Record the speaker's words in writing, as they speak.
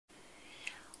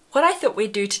What I thought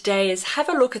we'd do today is have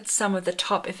a look at some of the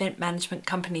top event management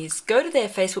companies, go to their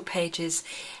Facebook pages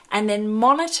and then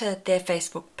monitor their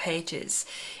Facebook pages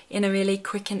in a really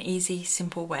quick and easy,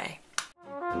 simple way.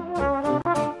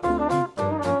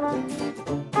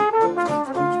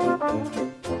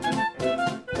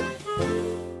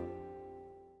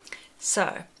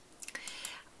 So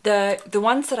the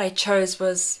ones that I chose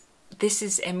was, this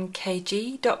is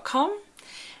mkg.com,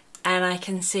 and I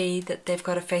can see that they've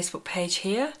got a Facebook page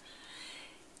here,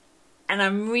 and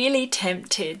I'm really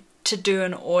tempted to do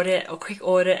an audit or quick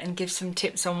audit and give some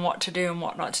tips on what to do and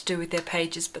what not to do with their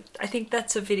pages, but I think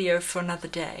that's a video for another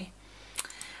day.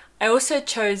 I also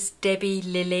chose Debbie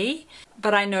Lilly,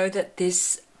 but I know that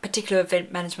this particular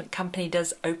event management company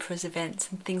does Oprah's events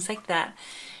and things like that,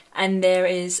 and there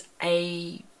is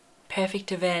a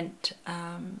perfect event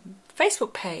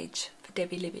Facebook page for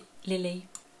Debbie Lilly.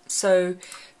 So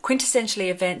Quintessentially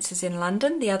Events is in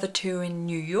London, the other two in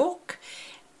New York,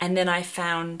 and then I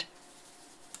found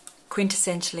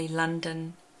Quintessentially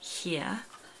London here,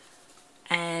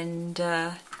 and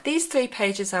these three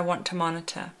pages I want to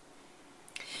monitor.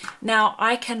 Now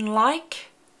I can like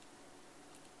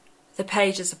the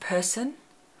page as a person,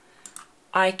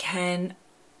 I can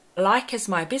like as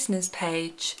my business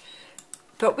page,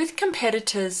 but with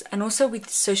competitors and also with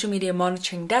social media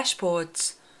monitoring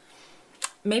dashboards,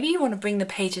 maybe you want to bring the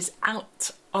pages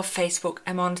out of Facebook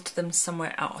and monitor them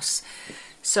somewhere else.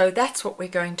 So that's what we're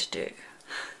going to do.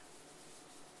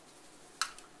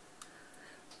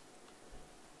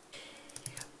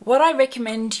 What I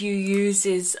recommend you use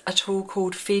is a tool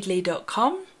called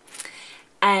feedly.com,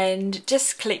 and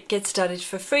just click Get Started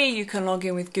for free. You can log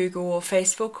in with Google or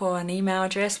Facebook or an email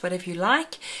address, whatever you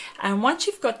like. And once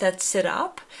you've got that set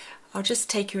up, I'll just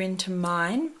take you into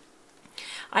mine.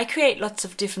 I create lots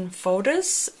of different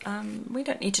folders. We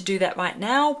don't need to do that right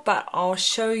now, but I'll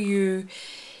show you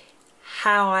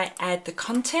how I add the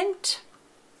content.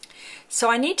 So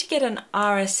I need to get an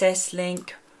RSS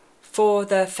link for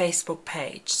the Facebook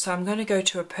page. So I'm going to go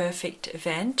to a perfect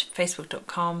event,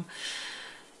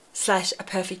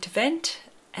 facebook.com/aperfectevent,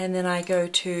 and then I go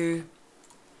to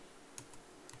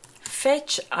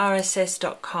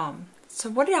fetchrss.com. So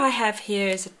what I have here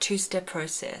is a two-step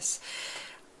process.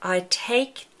 I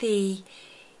take the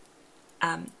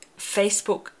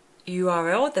Facebook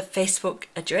URL, the Facebook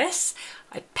address,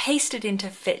 I paste it into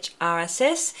Fetch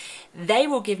RSS, they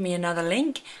will give me another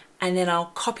link, and then I'll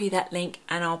copy that link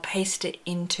and I'll paste it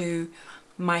into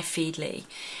my Feedly.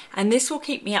 And this will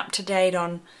keep me up to date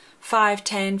on 5,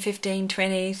 10, 15,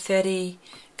 20, 30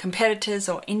 competitors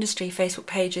or industry Facebook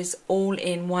pages, all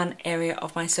in one area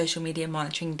of my social media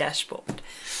monitoring dashboard.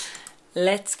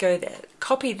 Let's go there.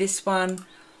 Copy this one.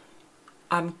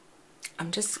 I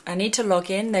need to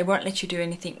log in. They won't let you do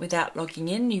anything without logging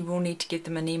in. You will need to give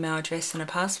them an email address and a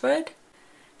password.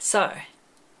 So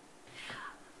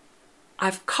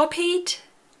I've copied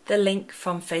the link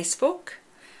from Facebook.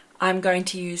 I'm going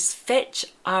to use Fetch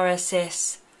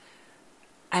RSS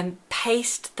and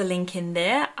paste the link in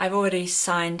there. I've already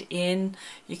signed in.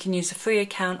 You can use a free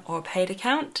account or a paid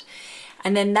account.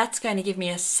 And then that's going to give me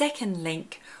a second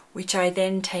link, which I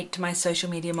then take to my social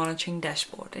media monitoring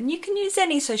dashboard. And you can use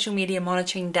any social media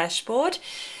monitoring dashboard,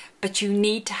 but you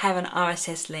need to have an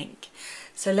RSS link.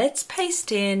 So let's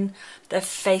paste in the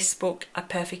Facebook A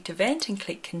Perfect Event and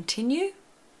click continue.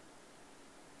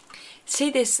 See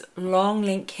this long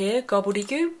link here,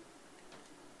 gobbledygook?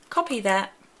 Copy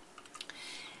that.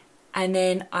 And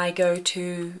then I go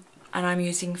to, and I'm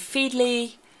using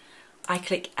Feedly, I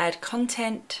click add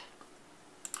content.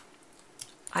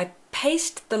 I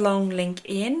paste the long link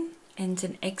in, ends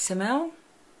in XML,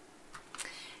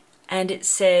 and it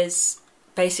says,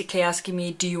 basically asking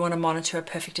me, do you want to monitor a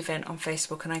perfect event on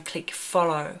Facebook? And I click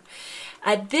follow.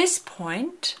 At this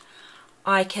point,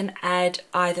 I can add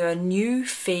either a new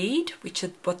feed, which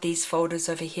are what these folders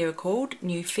over here are called,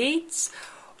 new feeds,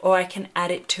 or I can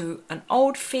add it to an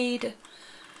old feed.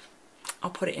 I'll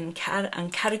put it in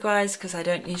uncategorized because I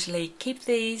don't usually keep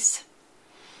these.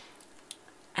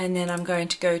 And then I'm going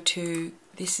to go to,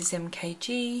 this is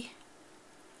MKG,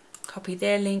 copy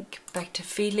their link, back to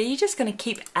Feedly. You're just going to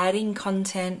keep adding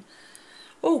content.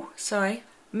 Oh, sorry,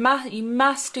 you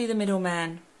must do the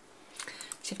middleman.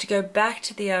 So you have to go back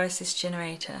to the RSS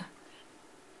generator,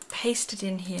 paste it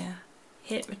in here,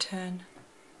 hit return,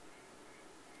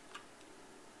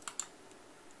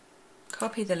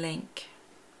 copy the link,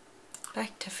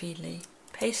 back to Feedly,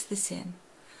 paste this in.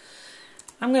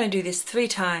 I'm going to do this 3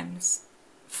 times.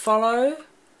 Follow,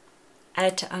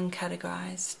 add to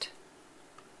uncategorized.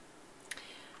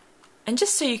 And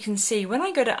just so you can see, when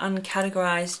I go to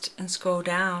uncategorized and scroll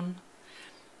down,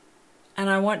 and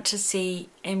I want to see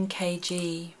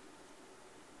MKG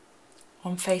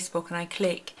on Facebook, and I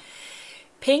click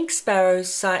Pink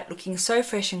Sparrow's site looking so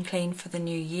fresh and clean for the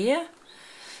new year.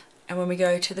 And when we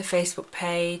go to the Facebook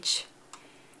page,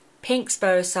 Pink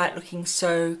Sparrow's site looking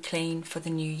so clean for the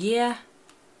new year.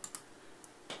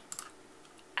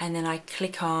 And then I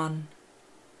click on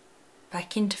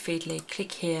back into Feedly,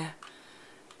 click here,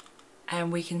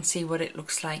 and we can see what it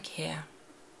looks like here.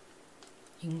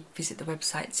 You can visit the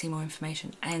website, see more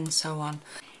information, and so on.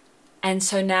 And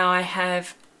so now I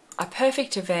have a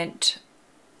perfect event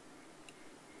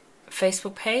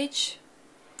Facebook page,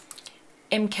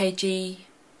 MKG,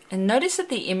 and notice that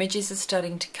the images are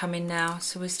starting to come in now,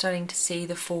 so we're starting to see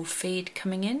the full feed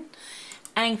coming in,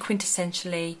 and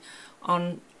quintessentially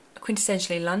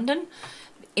London.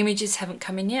 Images haven't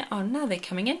come in yet. Oh no, they're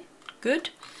coming in. Good.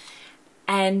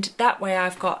 And that way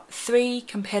I've got 3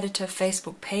 competitor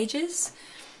Facebook pages,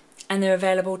 and they're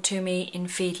available to me in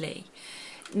Feedly.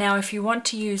 Now if you want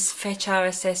to use Fetch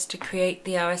RSS to create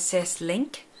the RSS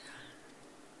link,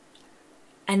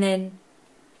 and then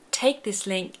take this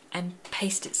link and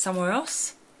paste it somewhere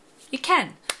else, you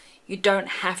can. You don't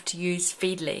have to use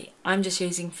Feedly. I'm just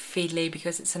using Feedly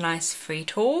because it's a nice free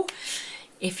tool.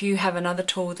 If you have another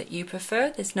tool that you prefer,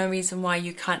 there's no reason why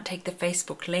you can't take the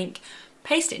Facebook link,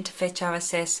 paste it into Fetch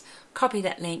RSS, copy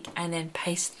that link, and then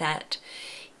paste that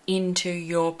into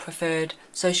your preferred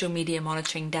social media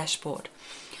monitoring dashboard.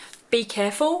 Be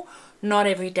careful, not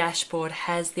every dashboard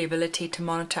has the ability to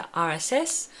monitor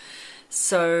RSS.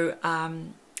 So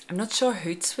I'm not sure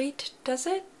Hootsuite does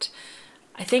it.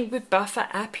 I think with Buffer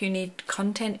app you need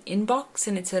content inbox,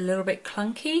 and it's a little bit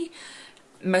clunky.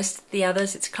 Most of the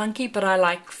others it's clunky, but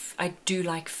I do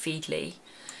like Feedly.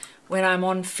 When I'm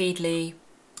on Feedly,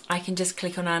 I can just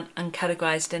click on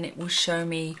uncategorized and it will show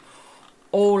me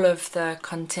all of the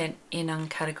content in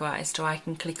uncategorized, or I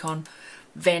can click on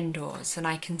vendors and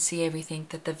I can see everything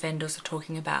that the vendors are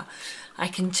talking about. I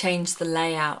can change the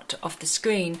layout of the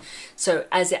screen, so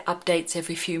as it updates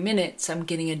every few minutes I'm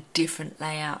getting a different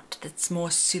layout that's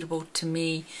more suitable to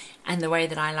me and the way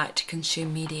that I like to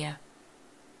consume media.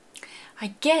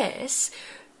 I guess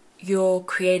you're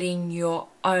creating your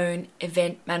own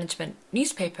event management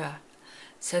newspaper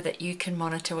so that you can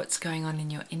monitor what's going on in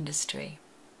your industry.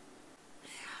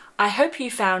 I hope you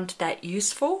found that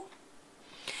useful.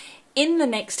 In the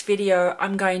next video,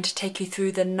 I'm going to take you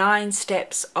through the 9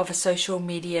 steps of a social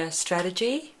media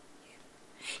strategy.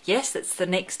 Yes, that's the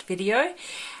next video.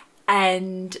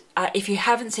 And if you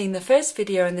haven't seen the first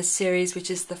video in this series,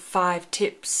 which is the 5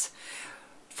 tips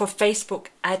for Facebook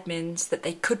admins that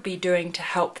they could be doing to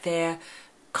help their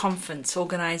conference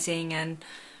organizing and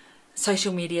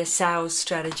social media sales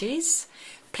strategies,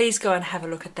 please go and have a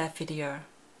look at that video.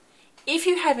 If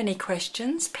you have any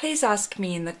questions, please ask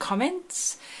me in the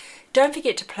comments. Don't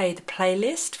forget to play the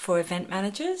playlist for event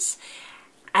managers,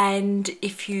 and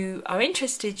if you are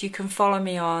interested you can follow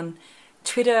me on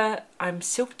Twitter, I'm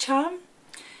Silk Charm,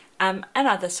 and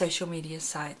other social media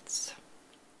sites.